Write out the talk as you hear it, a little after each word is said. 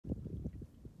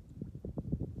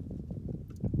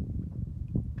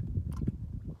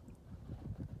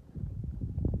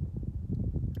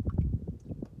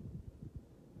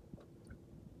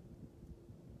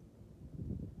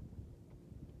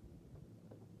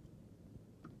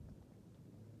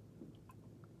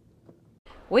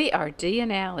We are Dee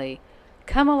and I.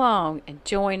 Come along and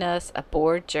join us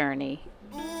aboard Journey.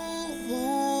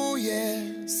 Ooh,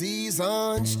 yeah,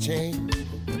 seasons change.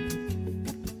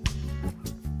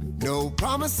 No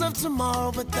promise of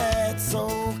tomorrow, but that's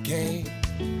okay.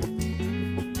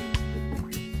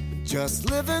 Just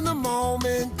live in the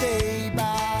moment day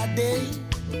by day.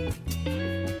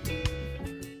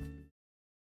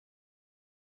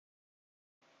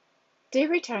 Dee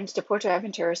returns to Puerto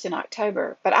Aventuras in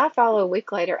October, but I follow a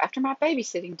week later after my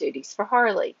babysitting duties for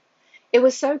Harley. It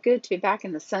was so good to be back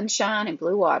in the sunshine and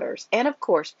blue waters, and of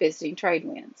course visiting trade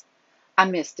winds. I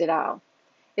missed it all.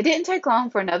 It didn't take long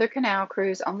for another canal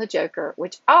cruise on the Joker,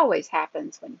 which always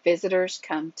happens when visitors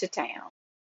come to town.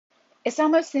 It's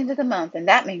almost the end of the month, and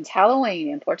that means Halloween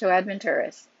in Puerto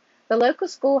Aventuras. The local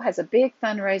school has a big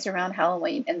fundraiser around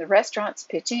Halloween, and the restaurants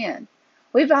pitch in.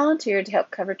 We volunteered to help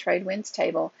cover Tradewind's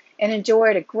table and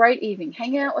enjoyed a great evening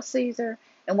hanging out with Caesar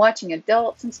and watching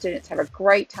adults and students have a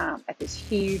great time at this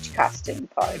huge costume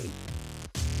party.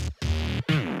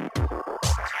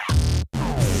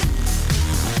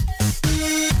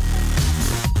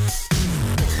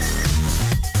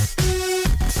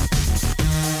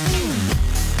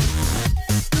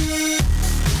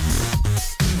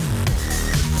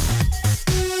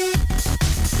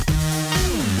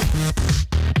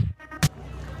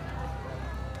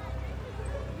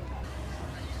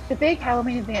 The big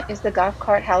Halloween event is the Golf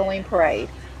Cart Halloween Parade.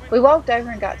 We walked over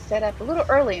and got set up a little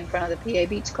early in front of the PA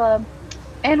Beach Club.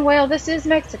 And well, this is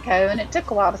Mexico, and it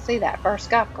took a while to see that first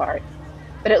golf cart.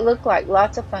 But it looked like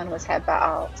lots of fun was had by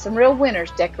all. Some real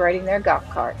winners decorating their golf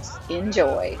carts.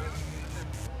 Enjoy.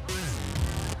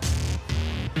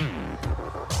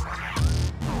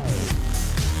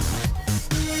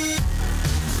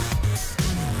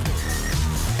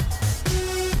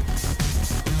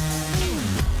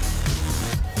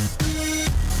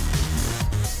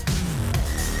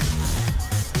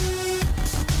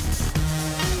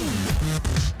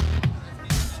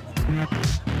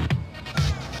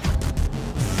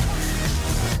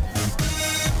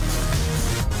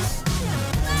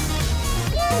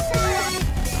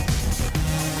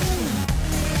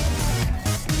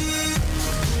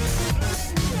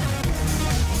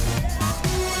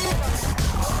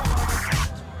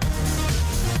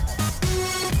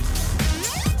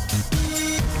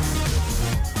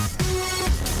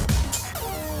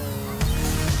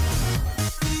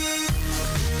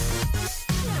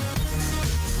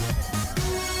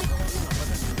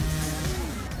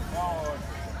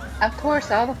 Of course,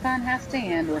 all the fun has to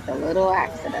end with a little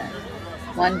accident.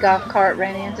 One golf cart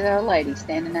ran into a lady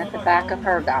standing at the back of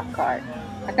her golf cart.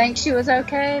 I think she was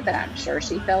okay, but I'm sure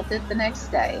she felt it the next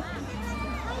day.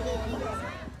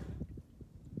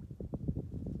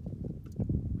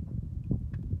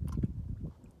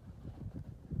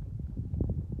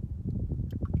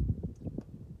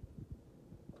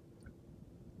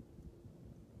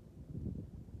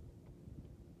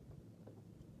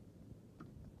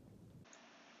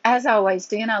 As always,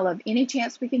 Dee and I love any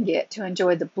chance we can get to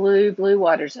enjoy the blue, blue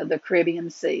waters of the Caribbean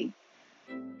Sea.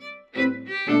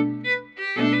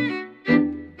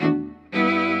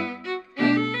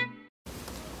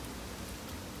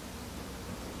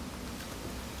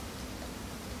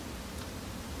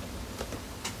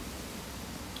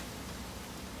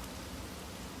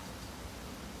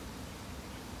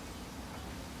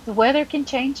 The weather can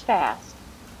change fast.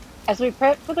 As we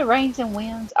prepped for the rains and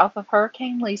winds off of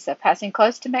Hurricane Lisa passing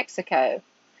close to Mexico,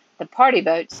 the party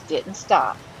boats didn't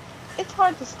stop. It's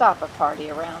hard to stop a party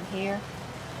around here.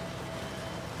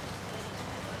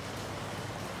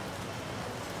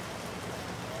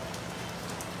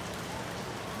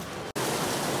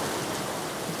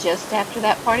 Just after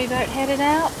that party boat headed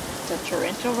out, the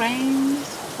torrential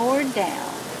rains poured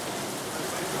down.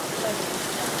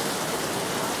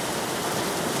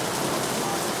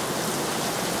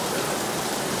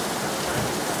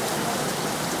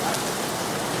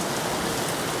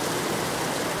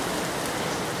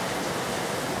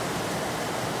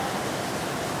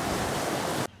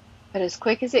 But as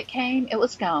quick as it came, it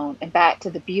was gone and back to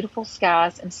the beautiful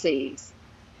skies and seas.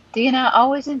 Dee and I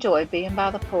always enjoy being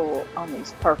by the pool on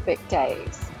these perfect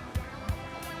days.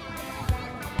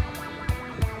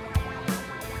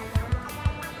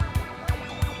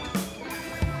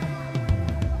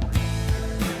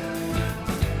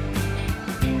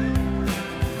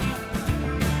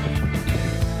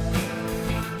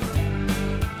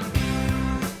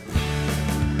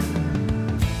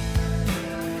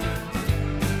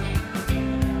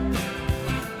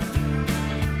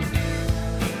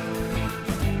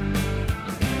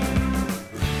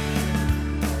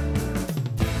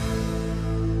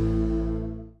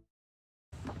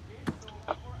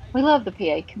 We love the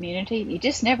PA community. You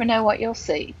just never know what you'll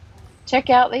see. Check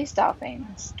out these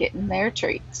dolphins getting their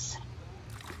treats.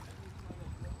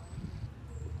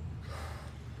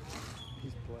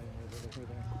 He's playing with it over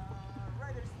there.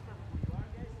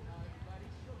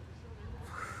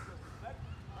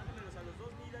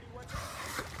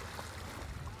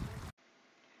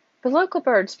 The local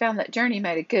birds found that Journey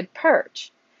made a good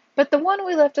perch, but the one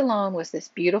we left alone was this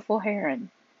beautiful heron.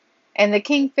 And the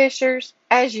kingfishers,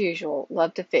 as usual,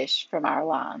 love to fish from our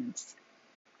lines.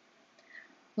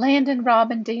 Landon,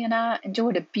 Robin, Dee, and I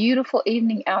enjoyed a beautiful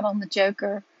evening out on the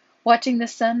Joker, watching the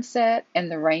sunset and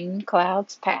the rain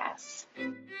clouds pass.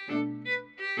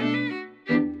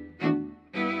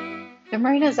 The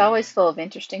marina is always full of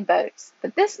interesting boats,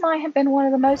 but this might have been one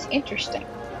of the most interesting,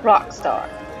 Rockstar.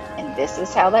 And this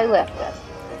is how they left us.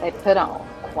 They put on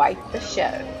quite the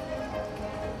show.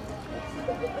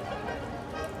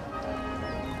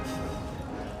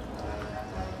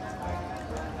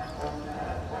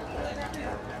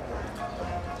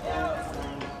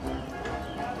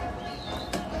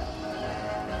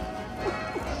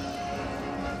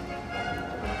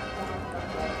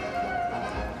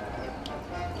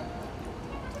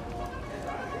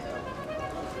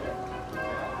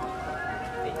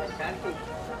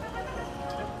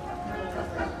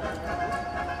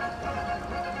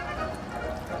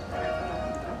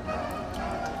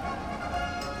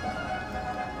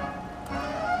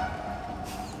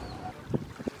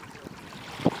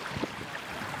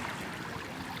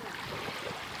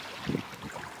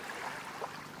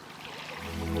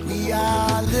 We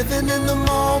are living in the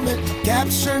moment,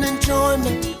 capturing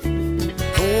enjoyment.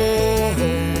 Oh,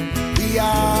 we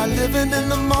are living in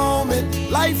the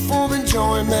moment, life full of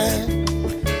enjoyment.